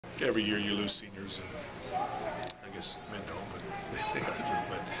every year you lose seniors, and I guess men don't, but they got a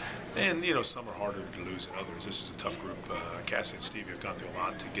group. And you know, some are harder to lose than others. This is a tough group. Cassie and Stevie have gone through a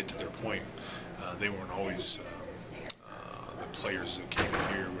lot to get to their point. They weren't always the players that came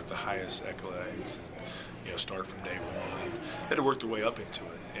in here with the highest accolades and, you know, start from day one. They had to work their way up into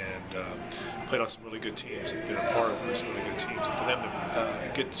it, and played on some really good teams and been a part of some really good teams. And for them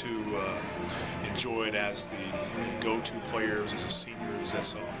to get to enjoy it as the go-to players, as a seniors,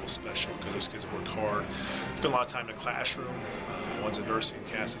 that's awful special because those kids have worked hard. Spent a lot of time in the classroom. One's in nursing,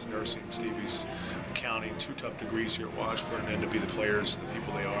 Cassie's nursing, Stevie's accounting, 2 tough degrees here at Washburn, and to be the players, the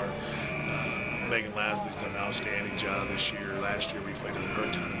people they are. Megan Lasley's done an outstanding job this year. Last year we played her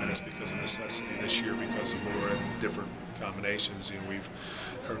a ton of minutes because of necessity. This year because of Laura and different combinations, you know,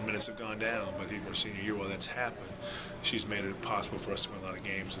 her minutes have gone down. But even her senior year, while that's happened, she's made it possible for us to win a lot of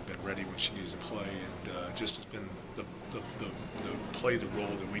games and been ready when she needs to play, and just has been play the role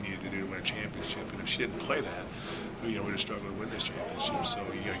that we needed to do to win a championship. And if she didn't play that, you know, we'd have struggled to win this championship. So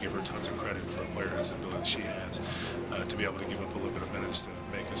you got to give her tons of credit for a player who has the ability that she has to be able to give up a little bit of minutes to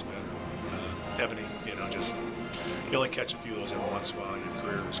make us better. Ebony, you know, just you only catch a few of those every once in a while in your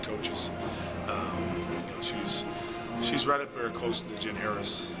career as coaches. You know, she's right up there close to the Jen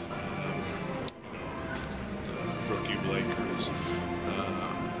Harris, you know, Brooke Ubelakers,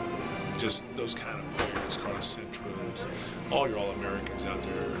 just those kind of players, Carlos Centros, all your All-Americans out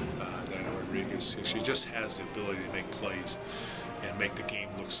there, Diana Rodriguez. She just has the ability to make plays and make the game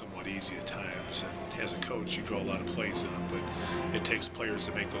look somewhat easy at times. And as a coach, you draw a lot of plays up, but it takes players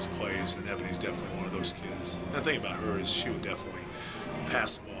to make those plays, and Ebony's definitely one of those kids. And the thing about her is she would definitely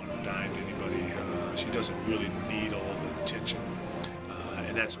pass the ball on a dime to anybody. She doesn't really need all the attention.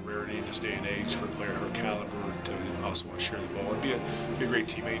 And that's a rarity in this day and age for a player her caliber to also want to share the ball and be a great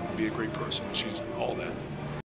teammate and be a great person. She's all that.